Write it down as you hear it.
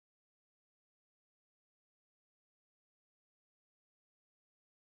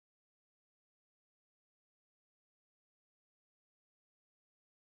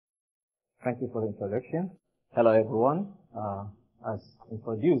Thank you for the introduction. Hello, everyone. As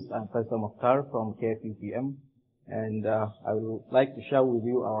introduced, I'm Faisal Mukhtar from KFUPM, and I would like to share with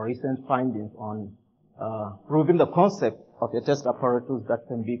you our recent findings on proving the concept of a test apparatus that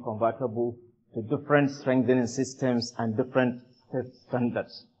can be convertible to different strengthening systems and different test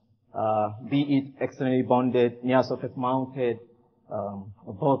standards, be it externally bonded, near surface mounted,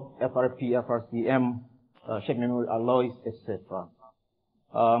 both FRP, FRCM, shape memory alloys, etc.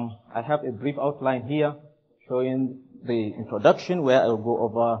 I have a brief outline here showing the introduction, where I will go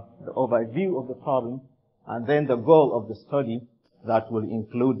over the overview of the problem, and then the goal of the study that will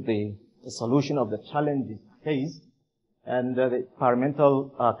include the solution of the challenges faced, and the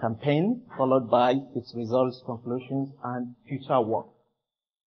experimental campaign, followed by its results, conclusions, and future work.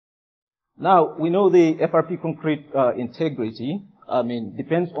 Now, we know the FRP concrete integrity,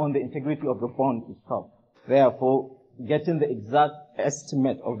 depends on the integrity of the bond itself. Therefore, getting the exact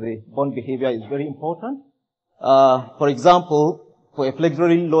estimate of the bond behavior is very important. For example, for a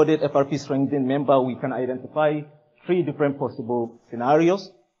flexurally loaded FRP strengthening member, we can identify 3 different possible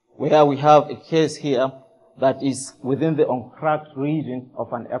scenarios, where we have a case here that is within the uncracked region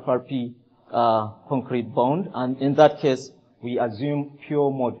of an FRP concrete bond, and in that case, we assume pure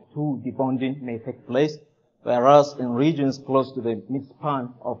mode 2 debonding may take place, whereas in regions close to the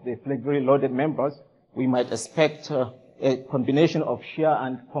midspan of the flexurally loaded members, we might expect a combination of shear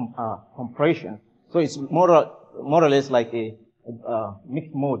and compression. So it's more or less like a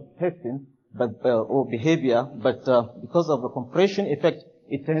mixed mode testing, or behavior, but because of the compression effect,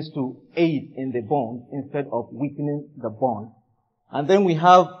 it tends to aid in the bond instead of weakening the bond. And then we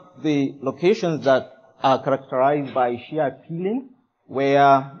have the locations that are characterized by shear peeling,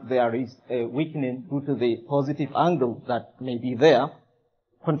 where there is a weakening due to the positive angle that may be there,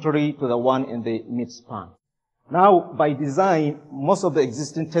 contrary to the one in the midspan. Now, by design, most of the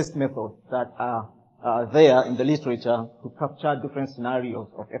existing test methods that are there in the literature to capture different scenarios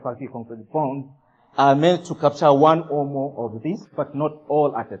of FRP concrete bonds are meant to capture one or more of these, but not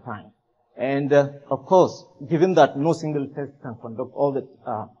all at a time. And of course, given that no single test can conduct all the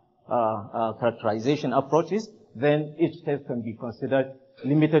characterization approaches, then each test can be considered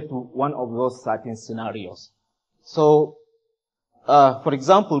limited to one of those certain scenarios. So, for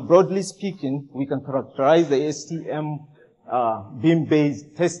example, broadly speaking, we can characterize the STM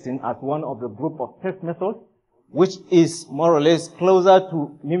beam-based testing as one of the group of test methods, which is more or less closer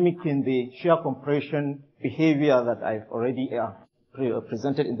to mimicking the shear compression behavior that I've already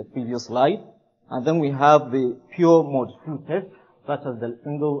presented in the previous slide. And then we have the pure mode 2 tests, such as the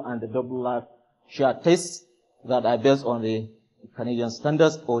single and the double lap shear tests that are based on the Canadian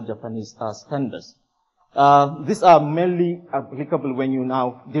standards or Japanese standards. These are mainly applicable when you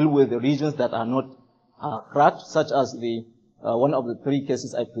now deal with the regions that are not cracked, such as the one of the 3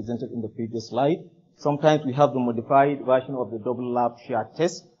 cases I presented in the previous slide. Sometimes we have the modified version of the double lap shear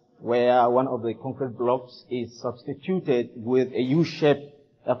test, where one of the concrete blocks is substituted with a U-shaped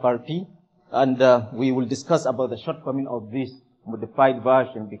FRP, and we will discuss about the shortcoming of this modified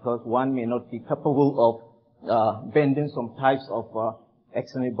version, because one may not be capable of bending some types of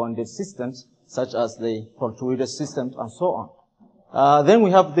externally bonded systems, such as the pultruded systems and so on. Then we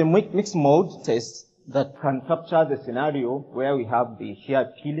have the mixed mode test that can capture the scenario where we have the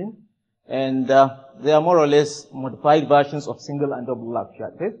shear peeling, and they are more or less modified versions of single and double lap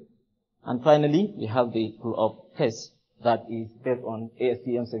shear test. And finally, we have the pull-up test that is based on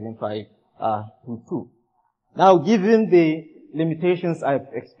ASTM 7522. Now, given the limitations I've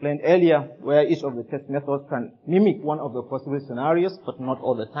explained earlier, where each of the test methods can mimic one of the possible scenarios, but not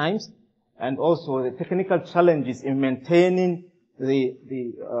all the times, and also the technical challenges in maintaining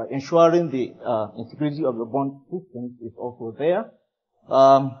ensuring the integrity of the bond systems is also there.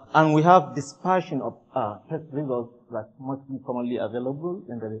 And we have dispersion of test results that must be commonly available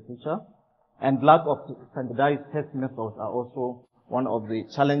in the literature. And lack of standardized test methods are also one of the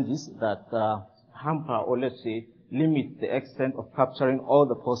challenges that hamper, or let's say, limit the extent of capturing all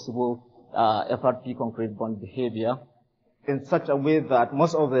the possible FRP concrete bond behavior in such a way that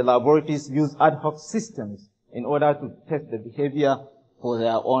most of the laboratories use ad hoc systems in order to test the behavior for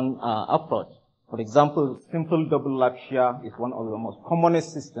their own approach. For example, simple double lap shear is one of the most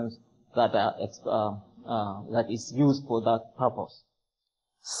commonest systems that that is used for that purpose.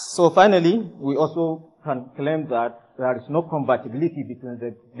 So finally, we also can claim that there is no compatibility between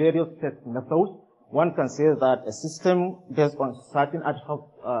the various test methods. One can say that a system based on certain ad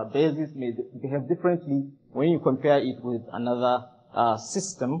hoc basis may behave differently when you compare it with another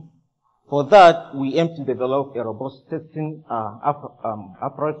system. For that, we aim to develop a robust testing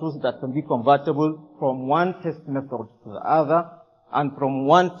apparatus that can be convertible from one test method to the other, and from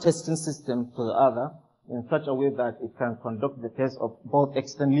one testing system to the other in such a way that it can conduct the test of both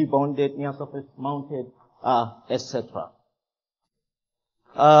externally bounded, near surface mounted, etc.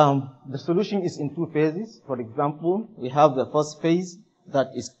 The solution is in two phases. For example, we have the first phase that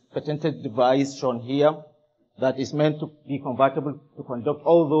is patented device shown here that is meant to be convertible to conduct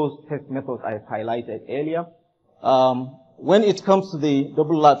all those test methods I highlighted earlier. When it comes to the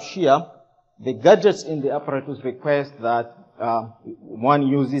double lap shear, the gadgets in the apparatus request that one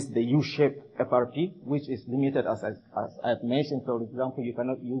uses the U-shaped FRP, which is limited as I've mentioned. For example, you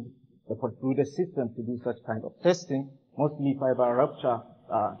cannot use the pultruded system to do such kind of testing. Mostly fiber rupture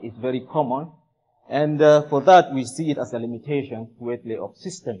is very common. And for that, we see it as a limitation to weight layup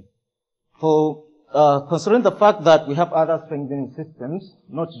system. So, considering the fact that we have other strengthening systems,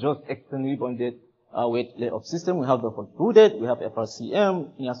 not just externally bonded weight layup system, we have the pultruded, we have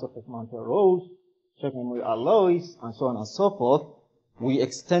FRCM, near surface mounted rolls, check memory alloys, and so on and so forth. We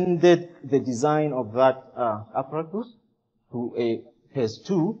extended the design of that apparatus to a phase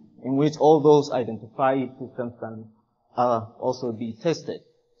 2, in which all those identified systems can also be tested.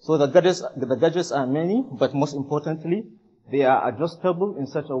 So the gadgets are many, but most importantly, they are adjustable in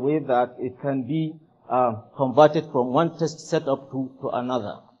such a way that it can be converted from one test setup to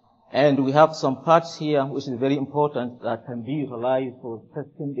another. And we have some parts here, which is very important, that can be utilized for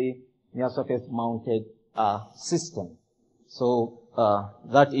testing the near surface mounted system. So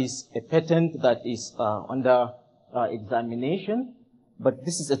that is a patent that is under examination. But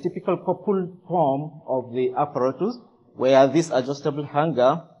this is a typical coupled form of the apparatus, where this adjustable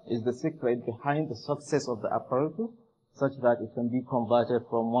hanger is the secret behind the success of the apparatus, such that it can be converted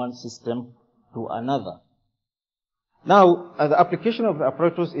from one system to another. Now, the application of the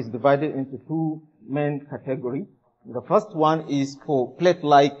apparatus is divided into two main categories. The first one is for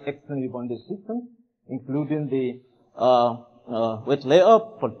plate-like externally bonded systems, including the wet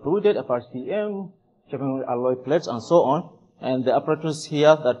layup, pultruded, FRCM, check-memory alloy plates, and so on. And the apparatus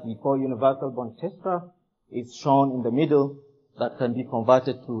here that we call universal bond tester is shown in the middle that can be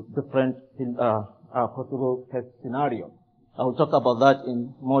converted to different possible test scenarios. I will talk about that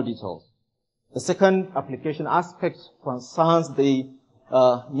in more details. The second application aspect concerns the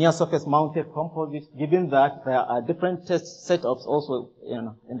near surface mounted composites, given that there are different test setups also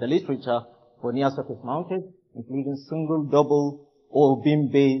in the literature for near surface mounted, including single, double, or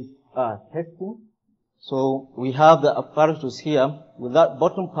beam-based testing. So we have the apparatus here with that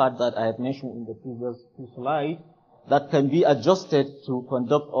bottom part that I had mentioned in the previous two slides that can be adjusted to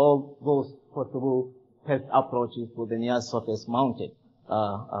conduct all those possible test approaches for the near surface mounted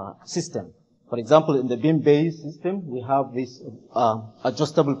system. For example, in the beam-based system, we have this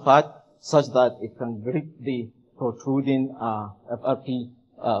adjustable part such that it can grip the protruding FRP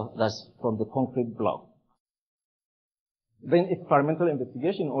that's from the concrete block. Then experimental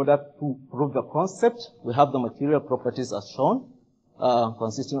investigation, in order to prove the concept, we have the material properties as shown,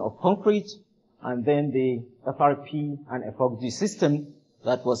 consisting of concrete, and then the FRP and epoxy system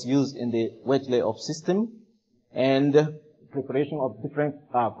that was used in the wet layup system, and preparation of different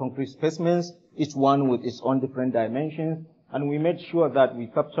concrete specimens, each one with its own different dimensions. And we made sure that we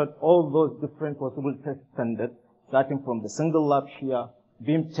captured all those different possible test standards, starting from the single lap shear,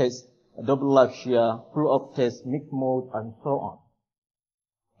 beam test, a double lap shear, pull-up test, mixed mode, and so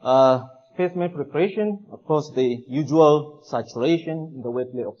on. Specimen preparation, of course, the usual saturation in the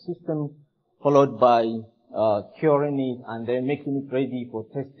wet layup system, followed by curing it and then making it ready for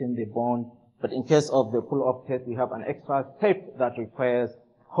testing the bond. But in case of the pull-up test, we have an extra step that requires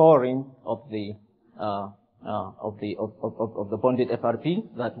coring of the bonded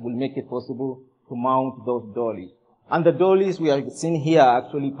FRP that will make it possible to mount those dollies. And the dollies we are seeing here are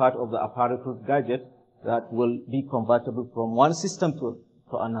actually part of the apparatus gadget that will be convertible from one system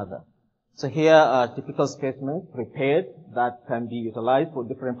to another. So here are typical specimens prepared that can be utilized for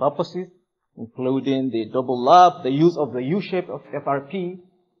different purposes, including the double lap, the use of the U-shape of FRP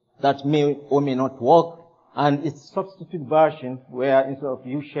that may or may not work, and its substitute version where instead of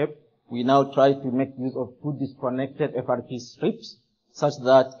U-shape, we now try to make use of two disconnected FRP strips such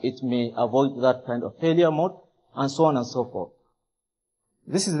that it may avoid that kind of failure mode, and so on and so forth.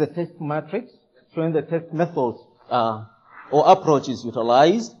 This is the test matrix showing the test methods or approaches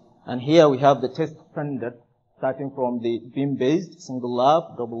utilized, and here we have the test standard starting from the beam-based, single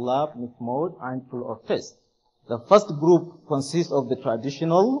lap, double lap, mixed mode, and pull-up test. The first group consists of the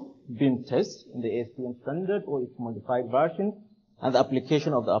traditional beam test in the ASTM standard or its modified version, and the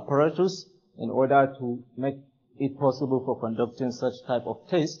application of the apparatus in order to make it possible for conducting such type of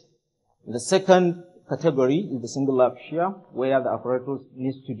test. The second category is the single lap shear, where the apparatus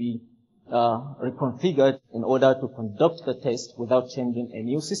needs to be reconfigured in order to conduct the test without changing a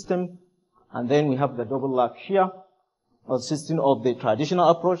new system. And then we have the double lap shear, consisting of the traditional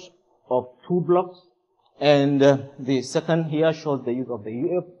approach of 2 blocks. And the second here shows the use of the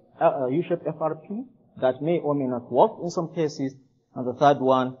U-shaped FRP that may or may not work in some cases. And the third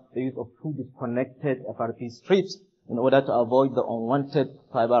one, the use of 2 disconnected FRP strips in order to avoid the unwanted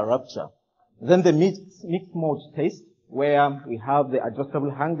fiber rupture. Then the mixed mode test, where we have the adjustable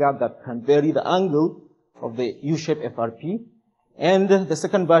hanger that can vary the angle of the U-shaped FRP. And the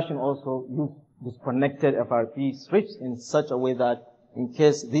second version also uses disconnected FRP strips in such a way that in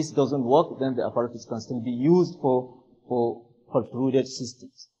case this doesn't work, then the apparatus can still be used for pultruded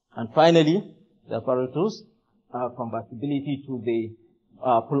systems. And finally, the apparatus convertibility to the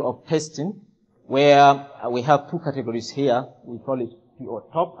pull-up testing, where we have 2 categories here. We call it PO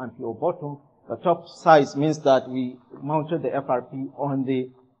top and PO bottom. The top size means that we mounted the FRP on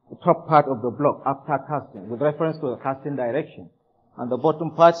the top part of the block after casting with reference to the casting direction. And the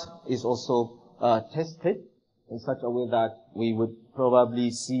bottom part is also tested in such a way that we would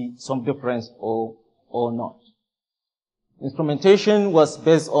probably see some difference or not. Instrumentation was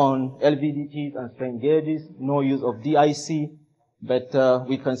based on LVDTs and strain gauges, no use of DIC, but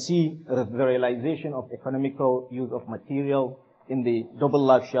we can see the realization of economical use of material in the double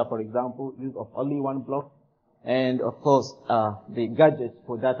lap shear, for example, use of only 1 block. And of course, the gadgets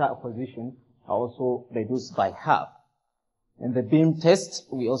for data acquisition are also reduced by half. In the beam test,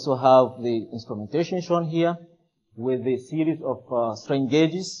 we also have the instrumentation shown here with a series of strain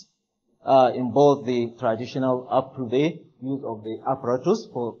gauges in both the traditional up-to-date use of the apparatus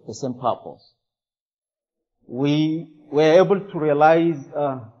for the same purpose. We were able to realize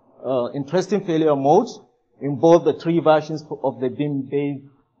interesting failure modes in both the 3 versions of the beam-based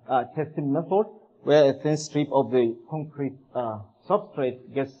testing method, where a thin strip of the concrete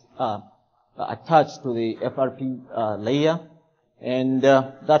substrate gets attached to the FRP layer. And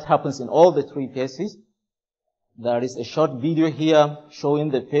that happens in all the 3 cases. There is a short video here showing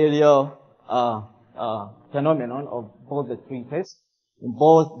the failure phenomenon of both the 3 tests, in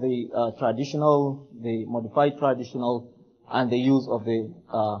both the traditional, the modified traditional, and the use of the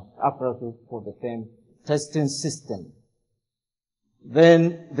apparatus for the same testing system.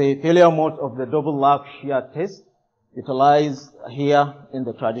 Then the failure mode of the double lap shear test, utilized here in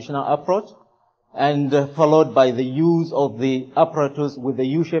the traditional approach, and followed by the use of the apparatus with the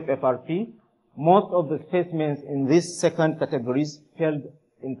U-shaped FRP. Most of the specimens in these second categories failed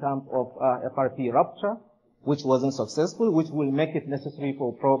in terms of FRP rupture, which wasn't successful, which will make it necessary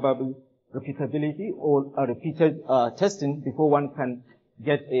for probable repeatability or a repeated testing before one can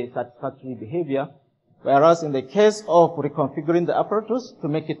get a satisfactory behavior. Whereas in the case of reconfiguring the apparatus to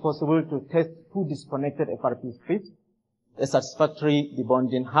make it possible to test 2 disconnected FRP strips, a satisfactory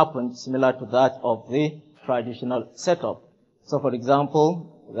debonding happened similar to that of the traditional setup. So for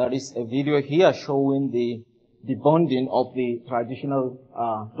example, there is a video here showing the debonding of the traditional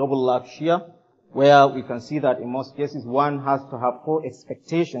double lap shear, where we can see that in most cases one has to have 4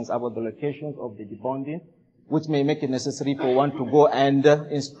 expectations about the locations of the debonding, which may make it necessary for one to go and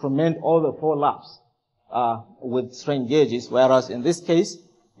instrument all the 4 laps with strain gauges, whereas in this case,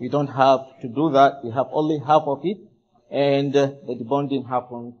 we don't have to do that. We have only half of it, and the debonding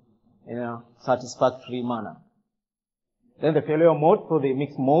happens in a satisfactory manner. Then the failure mode for the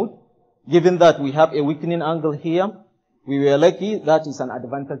mixed mode. Given that we have a weakening angle here, we were lucky. That is an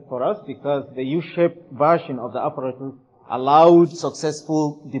advantage for us because the U-shaped version of the apparatus allowed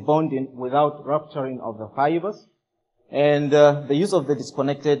successful debonding without rupturing of the fibers. And the use of the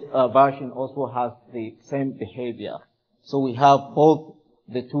disconnected version also has the same behavior. So we have both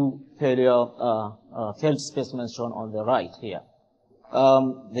the 2 failed specimens shown on the right here.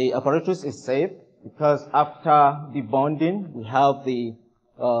 The apparatus is safe because after debonding, we have the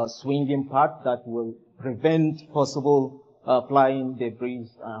swinging part that will prevent possible flying debris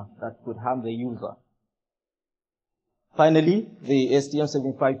that could harm the user. Finally, the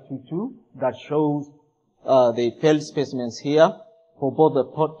STM7522 that shows the failed specimens here for both the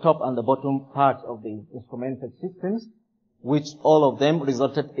top and the bottom part of the instrumented systems, which all of them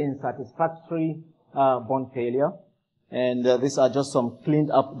resulted in satisfactory bond failure. And these are just some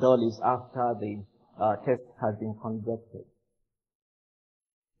cleaned up dollies after the test has been conducted.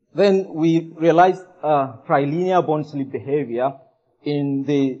 Then we realized trilinear bond slip behavior in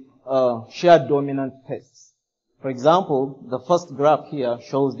the shear dominant tests. For example, the first graph here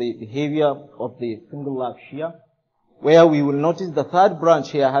shows the behavior of the single lap shear, where we will notice the third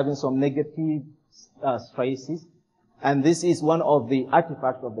branch here having some negative stresses. And this is one of the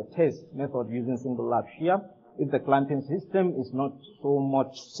artifacts of the test method using single lap shear, if the clamping system is not so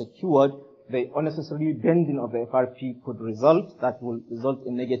much secured, the unnecessary bending of the FRP could result, that will result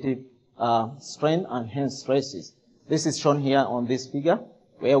in negative strain and hence stresses. This is shown here on this figure,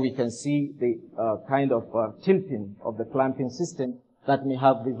 where we can see the kind of tilting of the clamping system that may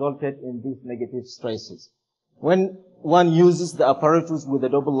have resulted in these negative stresses. When one uses the apparatus with a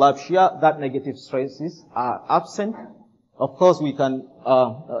double lap shear, that negative stresses are absent. Of course, we can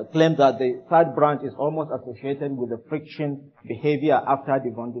claim that the third branch is almost associated with the friction behavior after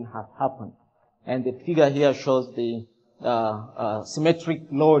the bonding has happened. And the figure here shows the symmetric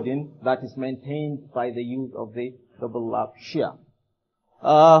loading that is maintained by the use of the double lap shear.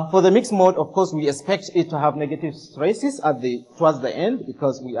 For the mixed mode, of course, we expect it to have negative stresses at towards the end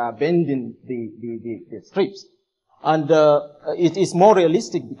because we are bending the strips. And it is more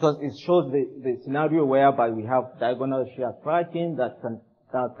realistic because it shows the scenario whereby we have diagonal shear cracking that can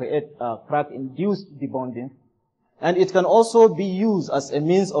create crack-induced debonding. And it can also be used as a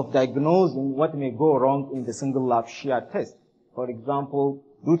means of diagnosing what may go wrong in the single lap shear test. For example,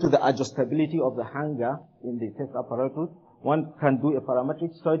 due to the adjustability of the hanger in the test apparatus, one can do a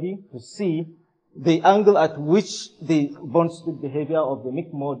parametric study to see the angle at which the bond strip behavior of the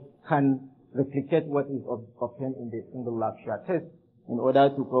mixed mode can replicate what is obtained in the single lap shear test in order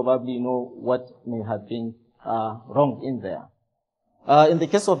to probably know what may have been wrong in there. In the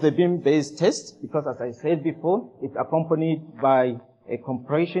case of the beam-based test, because as I said before, it's accompanied by a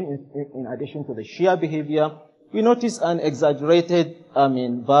compression in addition to the shear behavior, we notice an exaggerated,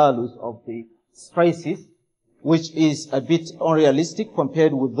 values of the stresses, which is a bit unrealistic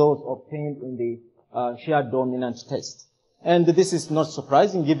compared with those obtained in the shear dominant test. And this is not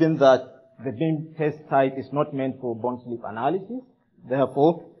surprising given that the beam test type is not meant for bond slip analysis.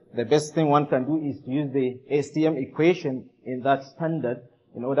 Therefore, the best thing one can do is to use the STM equation in that standard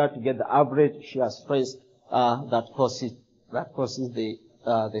in order to get the average shear stress that causes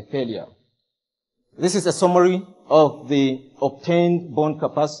the failure. This is a summary of the obtained bond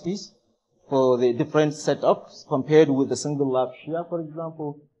capacities for the different setups compared with the single lap shear. For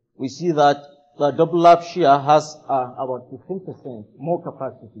example, we see that the double lap shear has about 15% more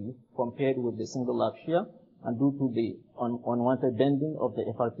capacity compared with the single lap shear, and due to the unwanted bending of the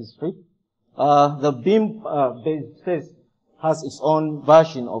FRP strip. The beam-based test has its own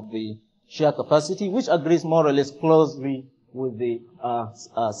version of the shear capacity, which agrees more or less closely with the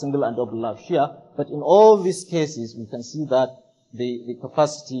single and double lap shear. But in all these cases, we can see that the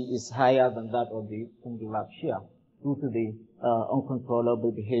capacity is higher than that of the single lap shear due to the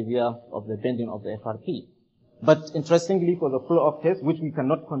uncontrollable behavior of the bending of the FRP. But interestingly, for the flow-off test, which we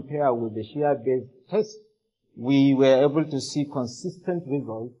cannot compare with the shear-based test, we were able to see consistent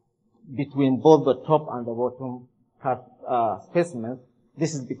results between both the top and the bottom specimens.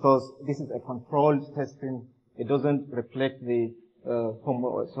 This is because this is a controlled testing. It doesn't reflect the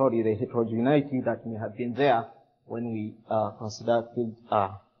heterogeneity that may have been there when we consider field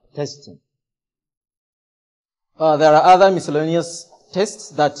testing. There are other miscellaneous tests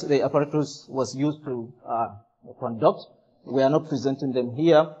that the apparatus was used to conduct. We are not presenting them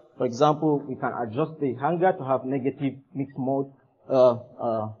here. For example, we can adjust the hanger to have negative mixed mode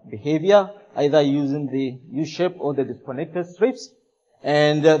behavior, either using the U-shape or the disconnected strips.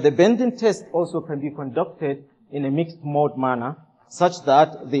 And the bending test also can be conducted in a mixed mode manner, such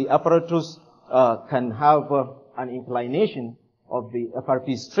that the apparatus can have an inclination of the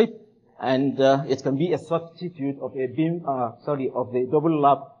FRP strip, and it can be a substitute of a of the double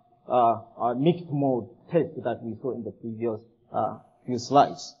lap mixed mode test that we saw in the previous few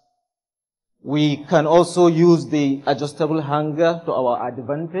slides. We can also use the adjustable hanger to our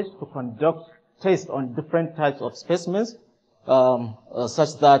advantage to conduct tests on different types of specimens,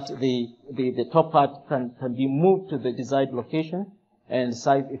 such that the top part can be moved to the desired location and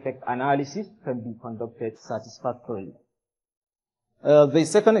size effect analysis can be conducted satisfactorily. The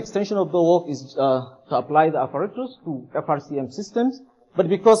second extension of the work is to apply the apparatus to FRCM systems, but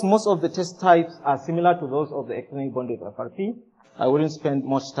because most of the test types are similar to those of the externally bonded FRP, I wouldn't spend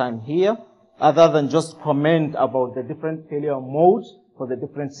much time here, other than just comment about the different failure modes for the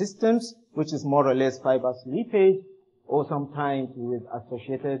different systems, which is more or less fiber slippage, or sometimes with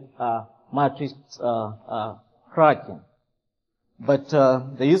associated matrix cracking. But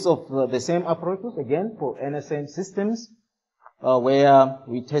the use of the same apparatus, again, for NSM systems, where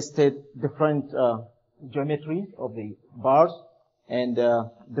we tested different geometries of the bars and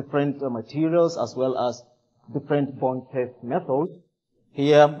different materials as well as different bond test methods.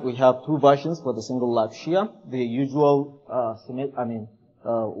 Here we have two versions for the single lap shear. The usual,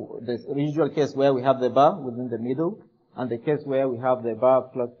 the usual case where we have the bar within the middle, and the case where we have the bar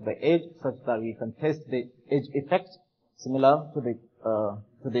close to the edge, such that we can test the edge effect, similar to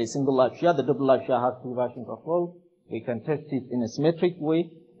the single lap shear. The double lap shear has two versions of flow. We can test it in a symmetric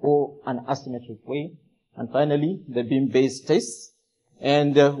way or an asymmetric way. And finally, the beam-based tests.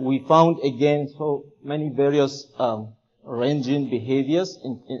 And we found, again, so many various ranging behaviors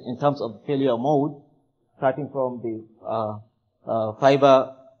in terms of failure mode, starting from the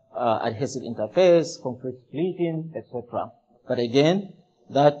fiber adhesive interface, concrete splitting, etc. But again,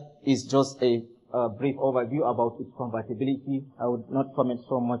 that is just a brief overview about its convertibility. I would not comment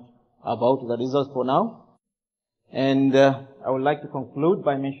so much about the results for now. And I would like to conclude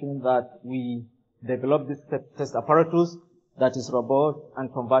by mentioning that we developed this test apparatus that is robust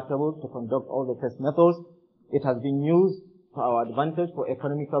and convertible to conduct all the test methods. It has been used to our advantage for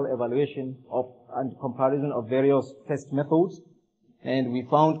economical evaluation of and comparison of various test methods. And we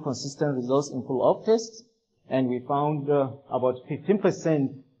found consistent results in pull-off tests. And we found about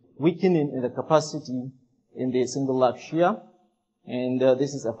 15% weakening in the capacity in the single lap shear. And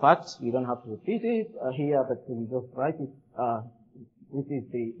this is a fact. We don't have to repeat it here, but we just write it. This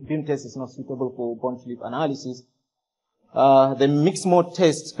is the beam test is not suitable for bond slip analysis. The mixed mode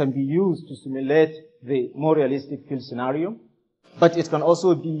test can be used to simulate the more realistic field scenario, but it can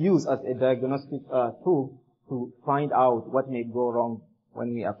also be used as a diagnostic tool to find out what may go wrong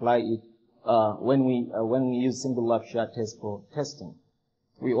when we apply it, when we use single lap shear test for testing.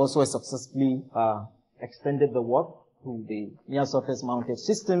 We also successfully extended the work to the near surface mounted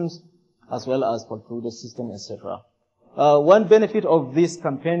systems as well as pultruded system, etc. One benefit of this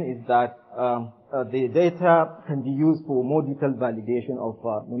campaign is that the data can be used for more detailed validation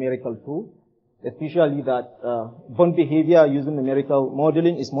of numerical tools, especially that bond behavior using numerical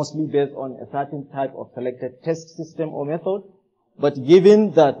modeling is mostly based on a certain type of selected test system or method. But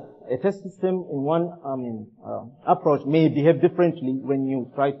given that a test system in one approach may behave differently when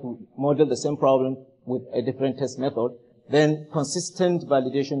you try to model the same problem with a different test method, then consistent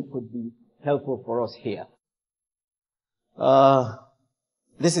validation could be helpful for us here.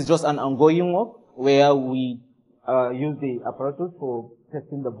 This is just an ongoing work where we use the apparatus for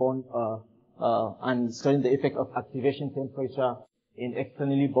testing the bond and studying the effect of activation temperature in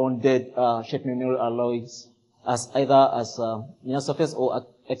externally bonded shape memorial alloys as either as near surface or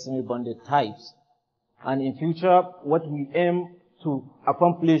externally bonded types. And in future, what we aim to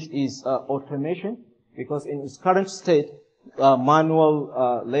accomplish is automation, because in its current state,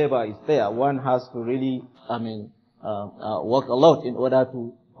 manual labor is there. One has to really, work a lot in order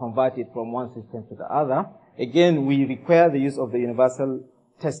to convert it from one system to the other. Again, we require the use of the universal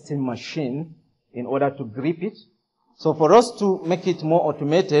testing machine in order to grip it. So for us to make it more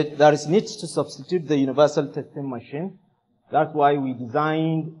automated, there is need to substitute the universal testing machine. That's why we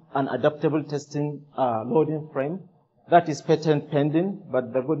designed an adaptable testing loading frame. That is patent pending,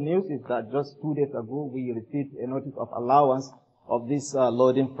 but the good news is that just 2 days ago, we received a notice of allowance of this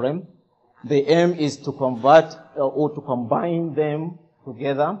loading frame. The aim is to convert or to combine them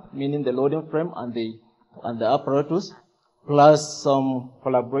together, meaning the loading frame and the apparatus, plus some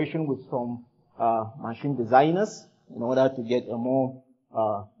collaboration with some machine designers in order to get a more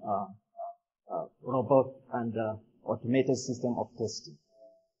robust and automated system of testing.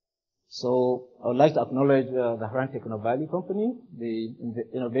 So I would like to acknowledge the Harran Techno Valley Company, the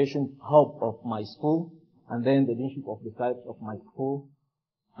innovation hub of my school, and then the deanship of the site of my school,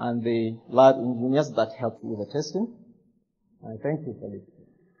 and the lab engineers that helped with the testing. I thank you for listening.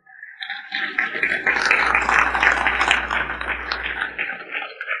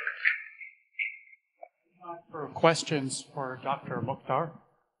 For questions for Dr. Mukhtar.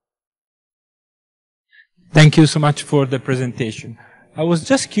 Thank you so much for the presentation. I was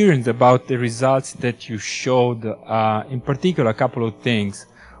just curious about the results that you showed, in particular a couple of things.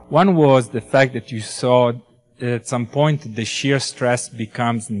 One was the fact that you saw at some point the shear stress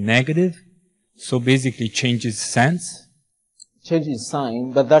becomes negative, so basically changes sense. Changes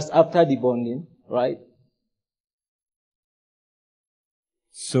sign, but that's after debonding, right?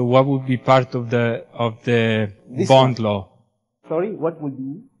 So what would be part of the bond law? Sorry, what would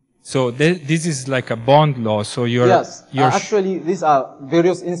be? So this is like a bond law. So yes. Actually, these are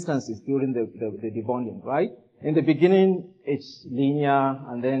various instances during the debonding, right? In the beginning, it's linear,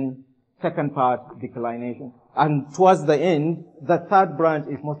 and then second part, declination. And towards the end, the third branch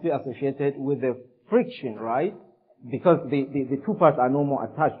is mostly associated with the friction, right? Because the two parts are no more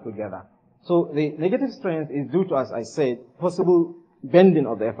attached together. So the negative strength is due to, as I said, possible bending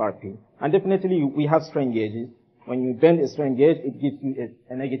of the FRP. And definitely we have strain gauges. When you bend a strain gauge, it gives you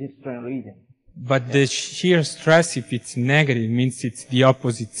a negative strain region. But the shear stress, if it's negative, means it's the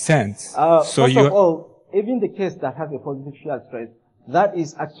opposite sense. First of all, even the case that has a positive shear stress, that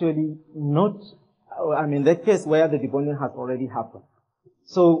is actually not, I mean, the case where the debonding has already happened.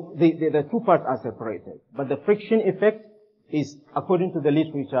 So the two parts are separated. But the friction effect is, according to the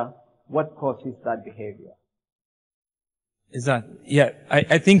literature, what causes that behavior. Is that, yeah,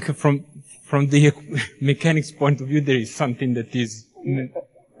 I think from the mechanics point of view, there is something that is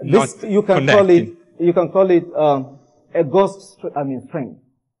not you can connecting. call it a ghost, strength.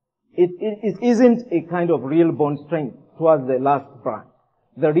 It isn't a kind of real bond strength towards the last branch.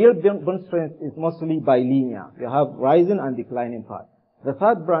 The real bond strength is mostly bilinear. You have rising and declining part. The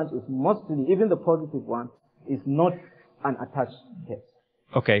third branch is mostly, even the positive one, is not an attached case.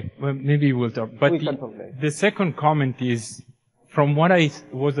 Okay, well, maybe we'll talk. But the second comment is, from what I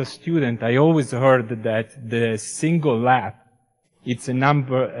was a student, I always heard that the single lap, it's an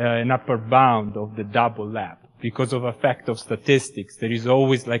upper bound of the double lap. Because of effect of statistics, there is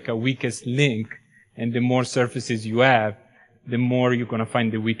always like a weakest link, and the more surfaces you have, the more you're going to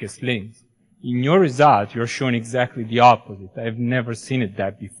find the weakest links. In your result, you're showing exactly the opposite. I've never seen it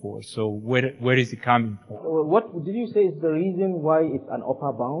that before. So where is it coming from? What did you say is the reason why it's an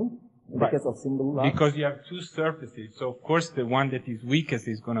upper bound in the case of single lap? Because you have two surfaces. So of course the one that is weakest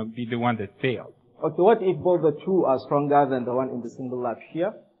is going to be the one that failed. Okay, what if both the two are stronger than the one in the single lap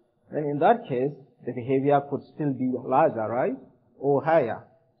shear? Then in that case, the behavior could still be larger, right? Or higher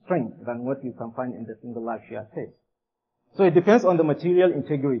strength than what you can find in the single lap shear case. So it depends on the material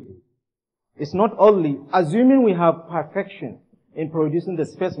integrity. It's not only, assuming we have perfection in producing the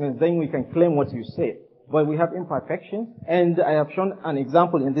specimens, then we can claim what you say. But we have imperfections, and I have shown an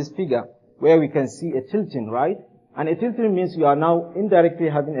example in this figure where we can see a tilting, right? And a tilting means you are now indirectly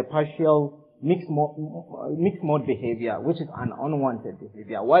having a partial mixed mode behavior, which is an unwanted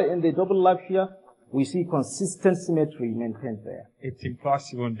behavior. While in the double lap shear, we see consistent symmetry maintained there. It's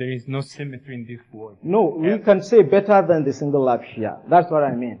impossible. There is no symmetry in this world. No, we can say better than the single lap shear. That's what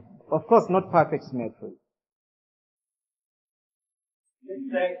I mean. Of course, not perfect symmetry.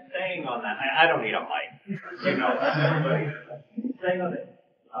 Staying on that, I don't need a mic, you know. Staying on it,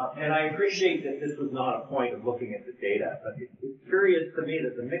 and I appreciate that this was not a point of looking at the data, but it's curious to me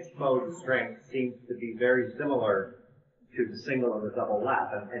that the mixed mode strength seems to be very similar to the single and the double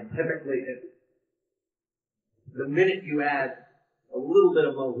lap, and typically, the minute you add a little bit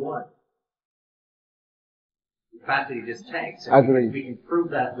of mode 1, capacity just tanks. Agreed. We can prove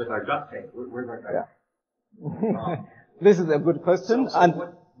that with our duct tape. Where's our duct tape? This is a good question. So and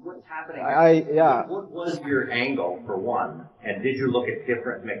what's happening? What was your angle for one? And did you look at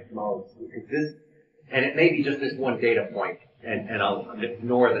different mixed modes? Because this, and it may be just this one data point, and I'll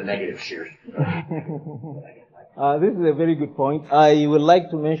ignore the negative shears. This is a very good point. I would like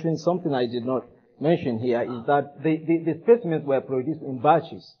to mention something I did not mention here, is that the specimens were produced in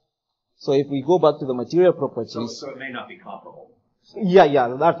batches. So if we go back to the material properties. So it may not be comparable. Yeah,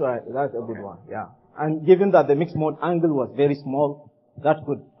 that's right. That's a good one. Yeah. And given that the mixed mode angle was very small, that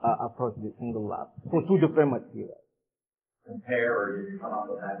could approach the single lap for two different materials. Compare, or did you come up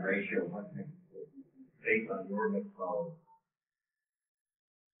with that ratio based on your mixed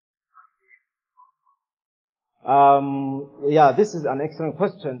mode? Yeah, this is an excellent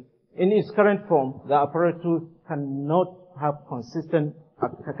question. In its current form, the apparatus cannot have consistent,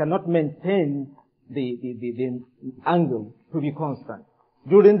 cannot maintain the angle to be constant.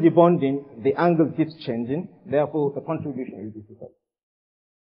 During debonding, the angle keeps changing, therefore the contribution is difficult.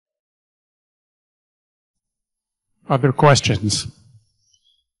 Other questions?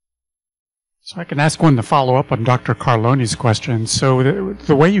 So I can ask one to follow up on Dr. Carloni's question. So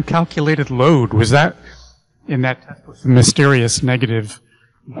the way you calculated load, was that in that mysterious negative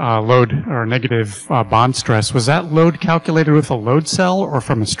load or negative bond stress, was that load calculated with a load cell or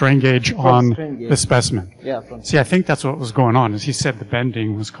from a strain gauge on the specimen? Yeah. See, I think that's what was going on, is he said the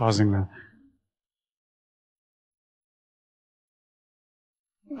bending was causing the...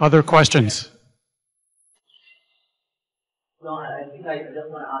 Other questions? No, I think I just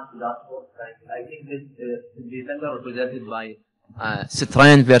want to ask the last one. I think this the center represented by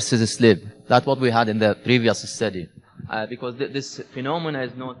strain versus slip. That's what we had in the previous study. Because this phenomena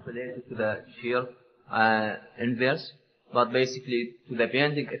is not related to the shear inverse, but basically to the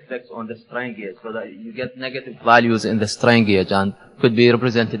bending effects on the strain gauge, so that you get negative values in the strain gauge and could be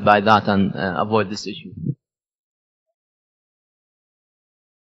represented by that and avoid this issue.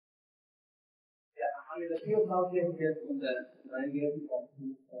 The shear now can get in the strain gauge.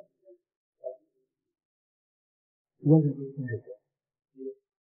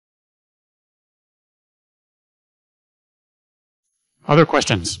 Other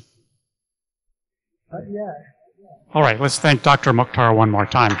questions? Yeah. All right, let's thank Dr. Mukhtar one more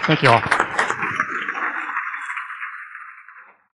time. Thank you all.